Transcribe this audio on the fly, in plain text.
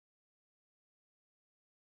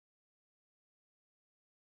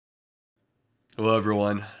Hello,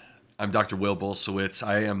 everyone. I'm Dr. Will Bulsiewicz.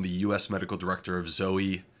 I am the U.S. Medical Director of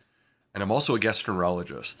Zoe, and I'm also a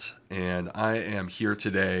gastroenterologist. And I am here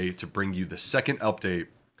today to bring you the second update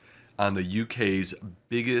on the UK's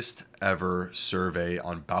biggest ever survey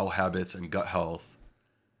on bowel habits and gut health,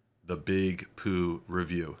 the Big Poo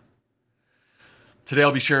review. Today,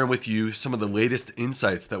 I'll be sharing with you some of the latest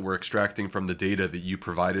insights that we're extracting from the data that you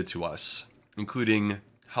provided to us, including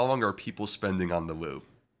how long are people spending on the loo,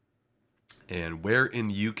 and where in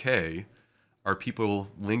the UK are people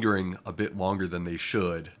lingering a bit longer than they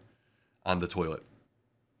should on the toilet.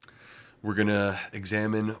 We're going to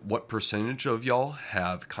examine what percentage of y'all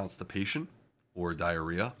have constipation or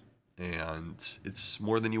diarrhea, and it's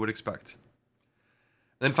more than you would expect.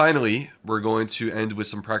 Then finally, we're going to end with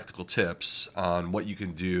some practical tips on what you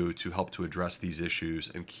can do to help to address these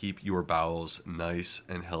issues and keep your bowels nice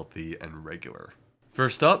and healthy and regular.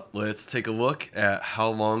 First up, let's take a look at how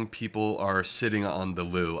long people are sitting on the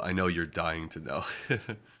loo. I know you're dying to know.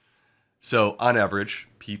 So, on average,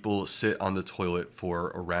 people sit on the toilet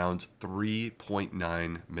for around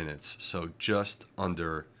 3.9 minutes, so just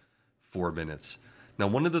under 4 minutes. Now,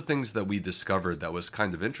 one of the things that we discovered that was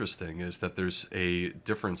kind of interesting is that there's a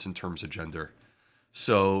difference in terms of gender.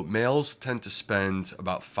 So, males tend to spend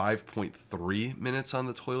about 5.3 minutes on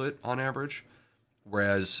the toilet on average,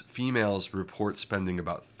 whereas females report spending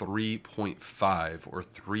about 3.5 or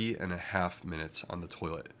 3.5 minutes on the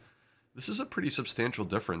toilet. This is a pretty substantial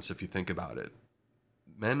difference if you think about it.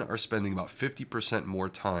 Men are spending about 50% more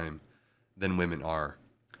time than women are.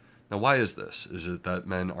 Now, why is this? Is it that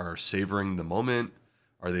men are savoring the moment?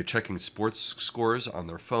 Are they checking sports scores on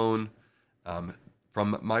their phone?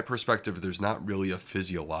 From my perspective, there's not really a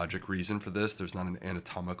physiologic reason for this. There's not an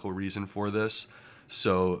anatomical reason for this.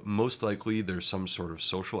 So most likely there's some sort of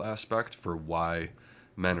social aspect for why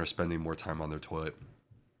men are spending more time on their toilet.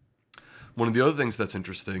 One of the other things that's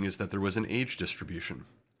interesting is that there was an age distribution.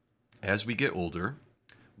 As we get older,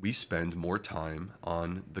 we spend more time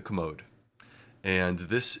on the commode. And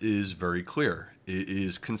this is very clear. It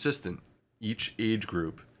is consistent. Each age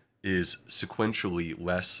group is sequentially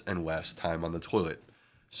less and less time on the toilet.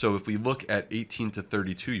 So if we look at 18 to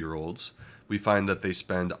 32-year-olds, we find that they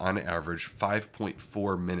spend on average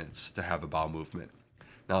 5.4 minutes to have a bowel movement.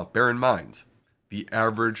 Now, bear in mind, the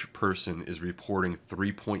average person is reporting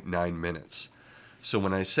 3.9 minutes. So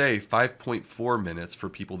when I say 5.4 minutes for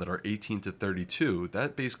people that are 18 to 32,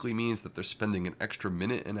 that basically means that they're spending an extra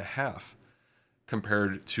minute and a half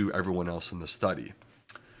compared to everyone else in the study.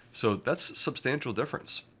 So that's a substantial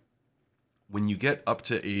difference. When you get up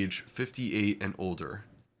to age 58 and older,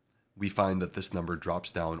 we find that this number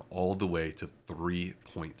drops down all the way to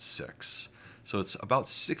 3.6. So it's about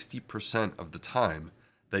 60% of the time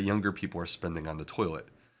that younger people are spending on the toilet.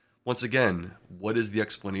 Once again, what is the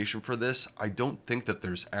explanation for this? I don't think that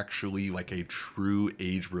there's actually like a true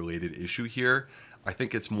age-related issue here. I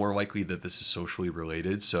think it's more likely that this is socially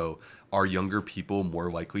related. So are younger people more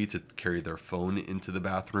likely to carry their phone into the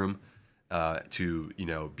bathroom, to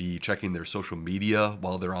be checking their social media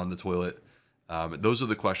while they're on the toilet? Those are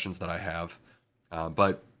the questions that I have.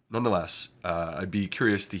 But nonetheless, I'd be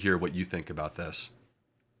curious to hear what you think about this.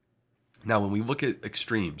 Now, when we look at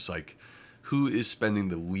extremes, like who is spending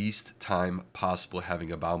the least time possible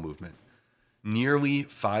having a bowel movement, nearly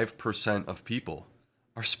 5% of people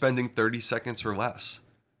are spending 30 seconds or less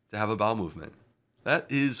to have a bowel movement. That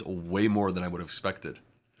is way more than I would have expected.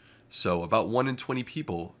 So about 1 in 20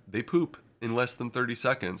 people, they poop in less than 30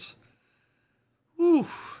 seconds. Whew.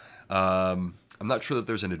 I'm not sure that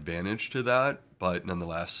there's an advantage to that, but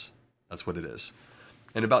nonetheless, that's what it is.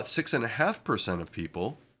 And about 6.5% of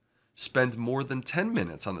people spend more than 10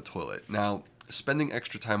 minutes on the toilet. Now, spending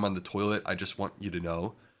extra time on the toilet, I just want you to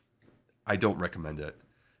know, I don't recommend it.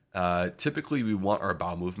 Typically, we want our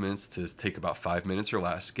bowel movements to take about 5 minutes or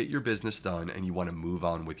less, get your business done, and you want to move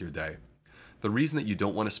on with your day. The reason that you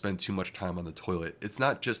don't want to spend too much time on the toilet, it's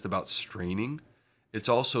not just about straining. It's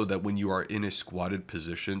also that when you are in a squatted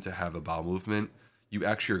position to have a bowel movement, you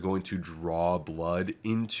actually are going to draw blood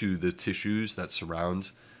into the tissues that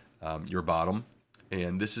surround your bottom.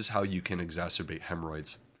 And this is how you can exacerbate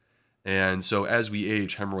hemorrhoids. And so as we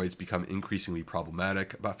age, hemorrhoids become increasingly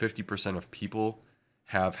problematic. About 50% of people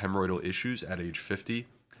have hemorrhoidal issues at age 50.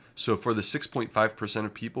 So for the 6.5%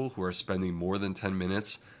 of people who are spending more than 10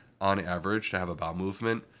 minutes on average to have a bowel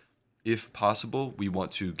movement, if possible, we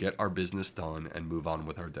want to get our business done and move on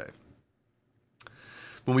with our day.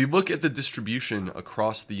 When we look at the distribution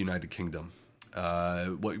across the United Kingdom,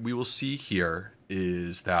 what we will see here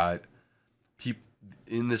is that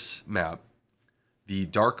in this map, the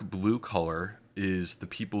dark blue color is the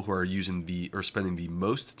people who are spending the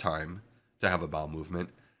most time to have a bowel movement.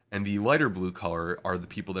 And the lighter blue color are the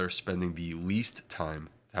people that are spending the least time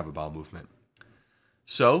to have a bowel movement.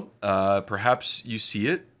 So perhaps you see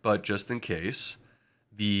it, but just in case,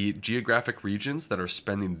 the geographic regions that are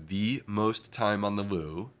spending the most time on the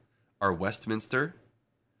loo are Westminster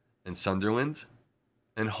and Sunderland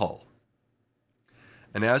and Hull.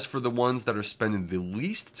 And as for the ones that are spending the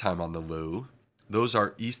least time on the loo, those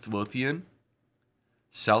are East Lothian,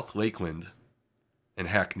 South Lakeland, and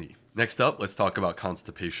Hackney. Next up, let's talk about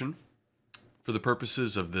constipation. For the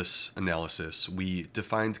purposes of this analysis, we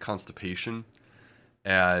defined constipation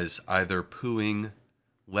as either pooing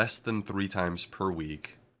less than 3 times per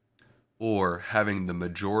week or having the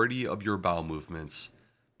majority of your bowel movements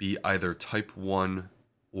be either type 1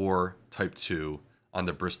 or type 2 on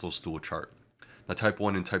the Bristol stool chart. Now, type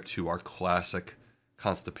 1 and type 2 are classic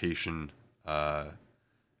constipation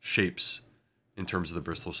shapes in terms of the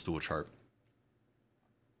Bristol stool chart.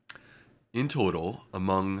 In total,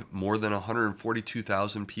 among more than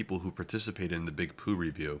 142,000 people who participated in the Big Poo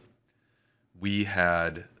review, we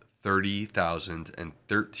had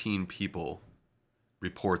 30,013 people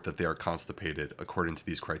report that they are constipated according to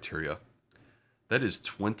these criteria. That is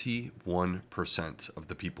 21% of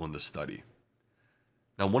the people in the study.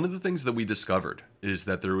 Now, one of the things that we discovered is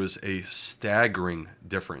that there was a staggering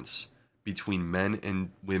difference between men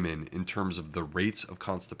and women in terms of the rates of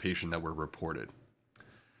constipation that were reported.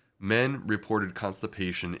 Men reported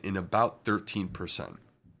constipation in about 13%.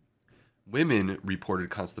 Women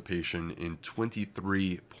reported constipation in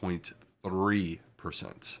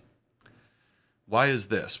 23.3%. Why is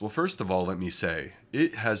this? Well, first of all, let me say,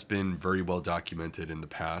 it has been very well documented in the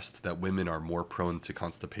past that women are more prone to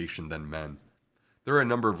constipation than men. There are a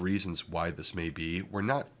number of reasons why this may be. We're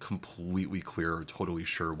not completely clear or totally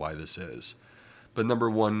sure why this is. But number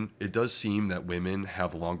one, it does seem that women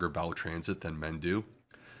have longer bowel transit than men do.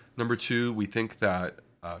 Number two, we think that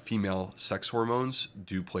female sex hormones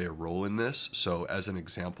do play a role in this. So as an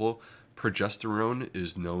example, progesterone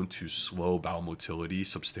is known to slow bowel motility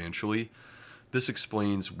substantially. This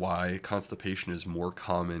explains why constipation is more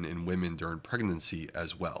common in women during pregnancy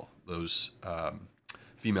as well. Those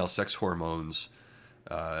female sex hormones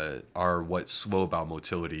are what slow bowel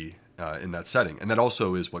motility in that setting. And that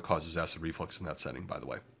also is what causes acid reflux in that setting, by the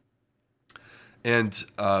way. And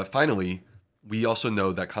finally, we also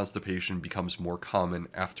know that constipation becomes more common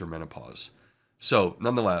after menopause. So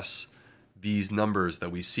nonetheless, these numbers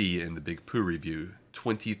that we see in the Big Poo review,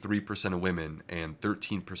 23% of women and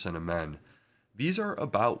 13% of men, these are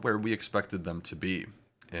about where we expected them to be.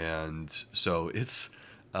 And so it's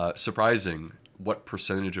surprising what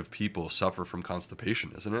percentage of people suffer from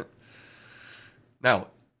constipation, isn't it? Now,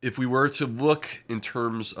 if we were to look in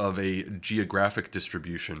terms of a geographic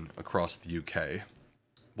distribution across the UK,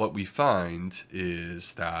 what we find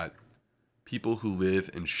is that people who live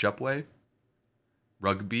in Shepway,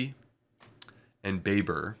 Rugby, and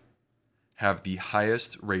Baber have the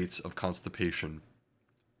highest rates of constipation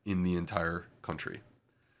in the entire country.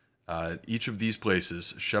 Each of these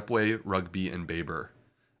places, Shepway, Rugby, and Baber,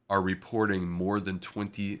 are reporting more than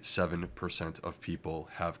 27% of people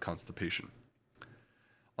have constipation.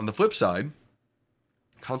 On the flip side,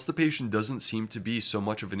 constipation doesn't seem to be so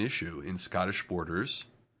much of an issue in Scottish Borders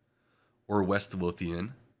or West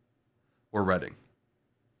Lothian or Reading.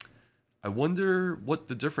 I wonder what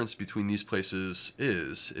the difference between these places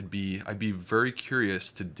is. I'd be very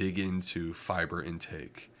curious to dig into fiber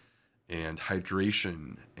intake and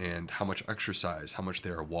hydration and how much exercise, how much they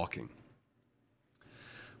are walking.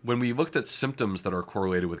 When we looked at symptoms that are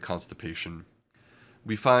correlated with constipation,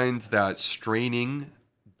 we find that straining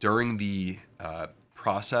during the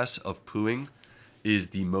process of pooing is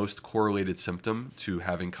the most correlated symptom to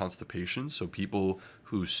having constipation. So people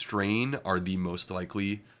who strain are the most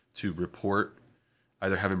likely to report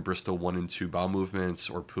either having Bristol 1 and 2 bowel movements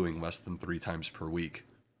or pooing less than 3 times per week.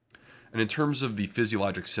 And in terms of the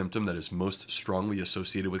physiologic symptom that is most strongly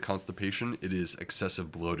associated with constipation, it is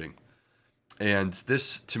excessive bloating. And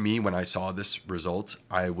this, to me, when I saw this result,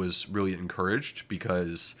 I was really encouraged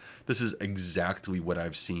because this is exactly what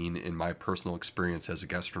I've seen in my personal experience as a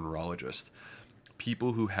gastroenterologist.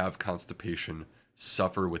 People who have constipation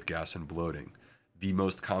suffer with gas and bloating. The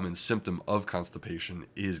most common symptom of constipation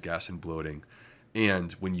is gas and bloating.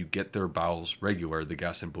 And when you get their bowels regular, the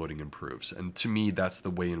gas and bloating improves. And to me, that's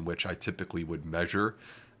the way in which I typically would measure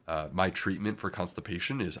my treatment for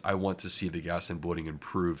constipation is I want to see the gas and bloating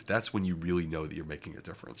improve. That's when you really know that you're making a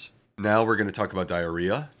difference. Now we're going to talk about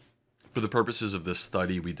diarrhea. For the purposes of this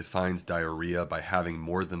study, we defined diarrhea by having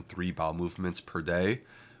more than 3 bowel movements per day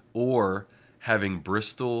or having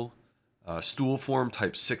Bristol Stool form,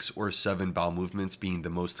 type 6 or 7 bowel movements being the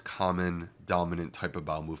most common dominant type of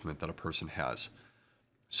bowel movement that a person has.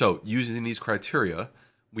 So using these criteria,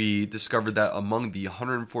 we discovered that among the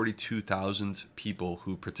 142,000 people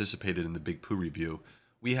who participated in the Big Poo review,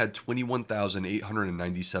 we had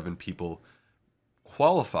 21,897 people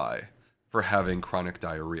qualify for having chronic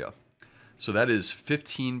diarrhea. So that is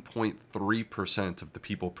 15.3% of the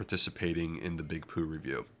people participating in the Big Poo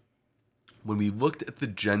review. When we looked at the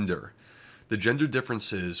gender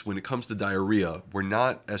differences when it comes to diarrhea were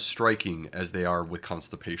not as striking as they are with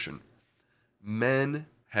constipation. Men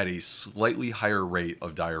had a slightly higher rate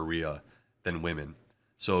of diarrhea than women.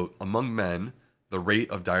 So among men, the rate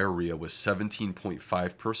of diarrhea was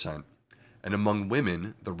 17.5%, and among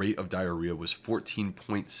women, the rate of diarrhea was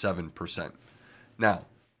 14.7%. Now,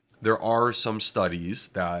 there are some studies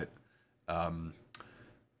that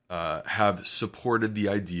have supported the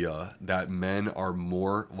idea that men are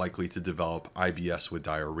more likely to develop IBS with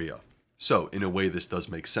diarrhea. So, in a way, this does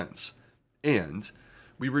make sense. And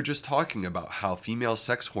we were just talking about how female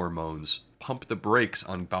sex hormones pump the brakes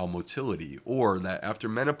on bowel motility, or that after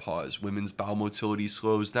menopause, women's bowel motility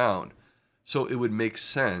slows down. So it would make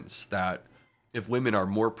sense that if women are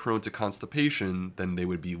more prone to constipation, then they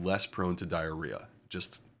would be less prone to diarrhea.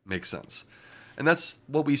 Just makes sense. And that's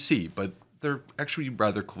what we see, but they're actually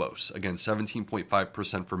rather close. Again,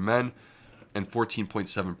 17.5% for men and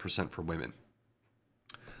 14.7% for women.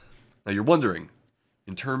 Now you're wondering,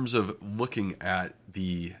 in terms of looking at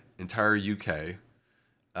the entire UK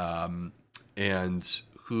and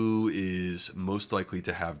who is most likely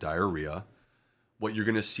to have diarrhea, what you're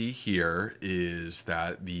going to see here is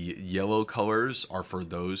that the yellow colors are for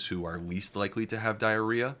those who are least likely to have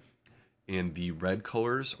diarrhea, and the red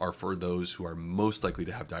colors are for those who are most likely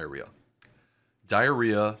to have diarrhea.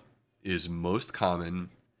 Diarrhea is most common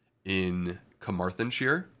in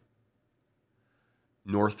Carmarthenshire,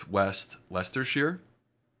 Northwest Leicestershire,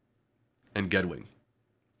 and Gedling.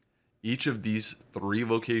 Each of these 3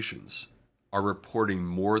 locations are reporting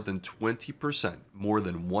more than 20%, more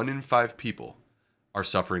than 1 in 5 people are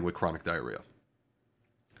suffering with chronic diarrhea.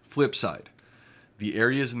 Flip side, the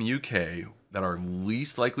areas in the UK that are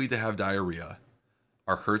least likely to have diarrhea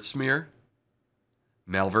are Hertsmere,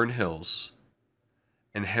 Malvern Hills,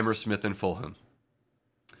 and Hammersmith and Fulham.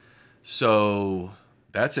 So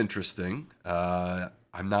that's interesting.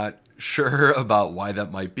 I'm not sure about why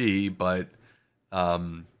that might be, but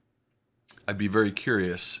I'd be very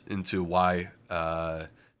curious into why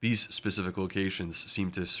these specific locations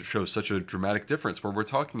seem to show such a dramatic difference, where we're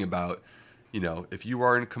talking about, if you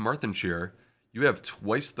are in Carmarthenshire, you have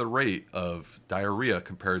twice the rate of diarrhea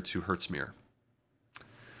compared to Hertsmere.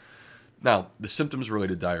 Now, the symptoms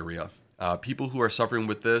related diarrhea. People who are suffering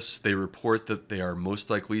with this, they report that they are most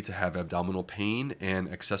likely to have abdominal pain and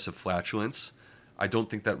excessive flatulence. I don't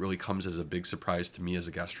think that really comes as a big surprise to me as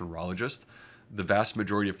a gastroenterologist. The vast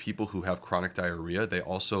majority of people who have chronic diarrhea, they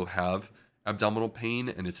also have abdominal pain,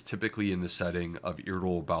 and it's typically in the setting of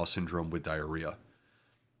irritable bowel syndrome with diarrhea.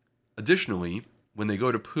 Additionally, when they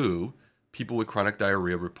go to poo, people with chronic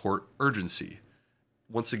diarrhea report urgency.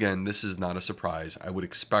 Once again, this is not a surprise. I would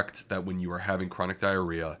expect that when you are having chronic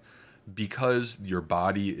diarrhea, because your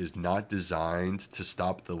body is not designed to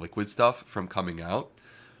stop the liquid stuff from coming out,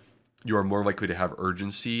 you are more likely to have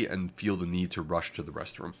urgency and feel the need to rush to the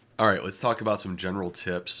restroom. All right, let's talk about some general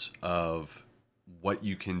tips of what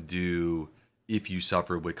you can do if you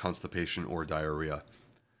suffer with constipation or diarrhea.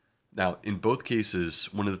 Now, in both cases,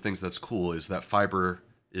 one of the things that's cool is that fiber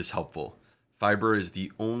is helpful. Fiber is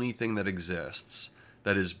the only thing that exists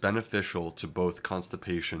that is beneficial to both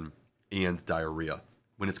constipation and diarrhea.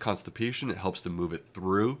 When it's constipation, it helps to move it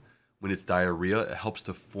through. When it's diarrhea, it helps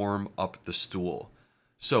to form up the stool.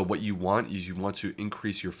 So what you want is you want to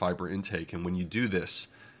increase your fiber intake. And when you do this,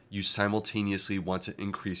 you simultaneously want to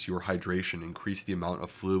increase your hydration, increase the amount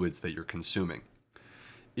of fluids that you're consuming.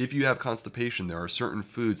 If you have constipation, there are certain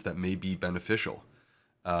foods that may be beneficial.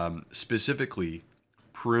 Specifically,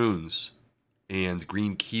 prunes and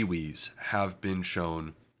green kiwis have been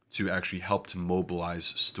shown to actually help to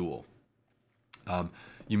mobilize stool.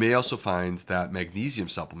 You may also find that magnesium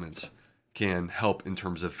supplements can help in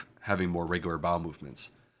terms of having more regular bowel movements.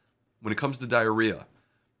 When it comes to diarrhea,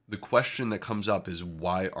 the question that comes up is,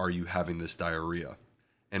 why are you having this diarrhea?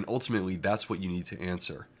 And ultimately, that's what you need to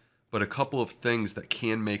answer. But a couple of things that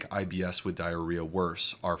can make IBS with diarrhea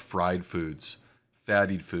worse are fried foods,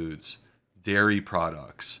 fatty foods, dairy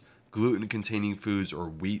products, gluten-containing foods or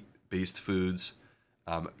wheat-based foods,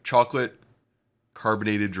 chocolate,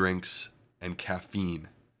 carbonated drinks, and caffeine.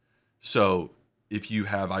 So if you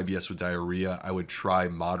have IBS with diarrhea, I would try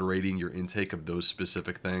moderating your intake of those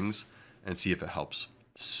specific things and see if it helps.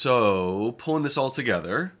 So, pulling this all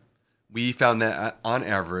together, we found that on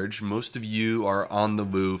average, most of you are on the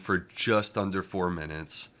loo for just under 4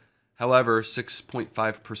 minutes. However,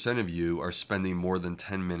 6.5% of you are spending more than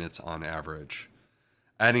 10 minutes on average,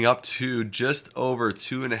 adding up to just over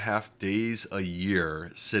 2.5 days a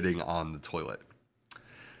year sitting on the toilet.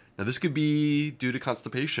 Now, this could be due to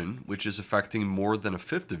constipation, which is affecting more than a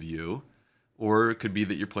fifth of you, or it could be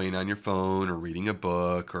that you're playing on your phone or reading a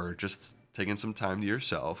book or just taking some time to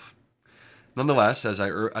yourself. Nonetheless, as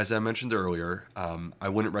I mentioned earlier, I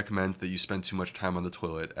wouldn't recommend that you spend too much time on the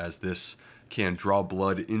toilet, as this can draw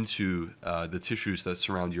blood into the tissues that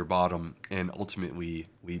surround your bottom and ultimately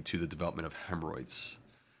lead to the development of hemorrhoids.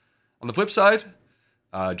 On the flip side,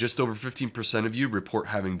 just over 15% of you report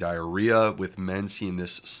having diarrhea, with men seeing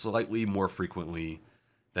this slightly more frequently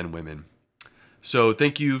than women. So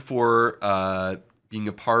thank you for being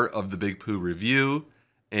a part of the Big Poo review.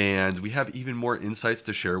 And we have even more insights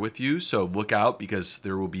to share with you, so look out because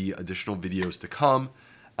there will be additional videos to come.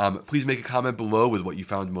 Please make a comment below with what you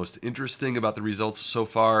found most interesting about the results so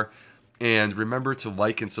far. And remember to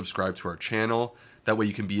like and subscribe to our channel. That way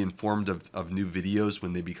you can be informed of new videos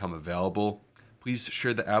when they become available. Please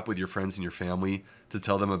share the app with your friends and your family to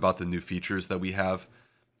tell them about the new features that we have.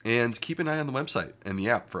 And keep an eye on the website and the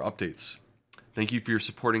app for updates. Thank you for your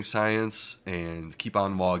supporting science, and keep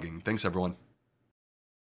on logging. Thanks, everyone.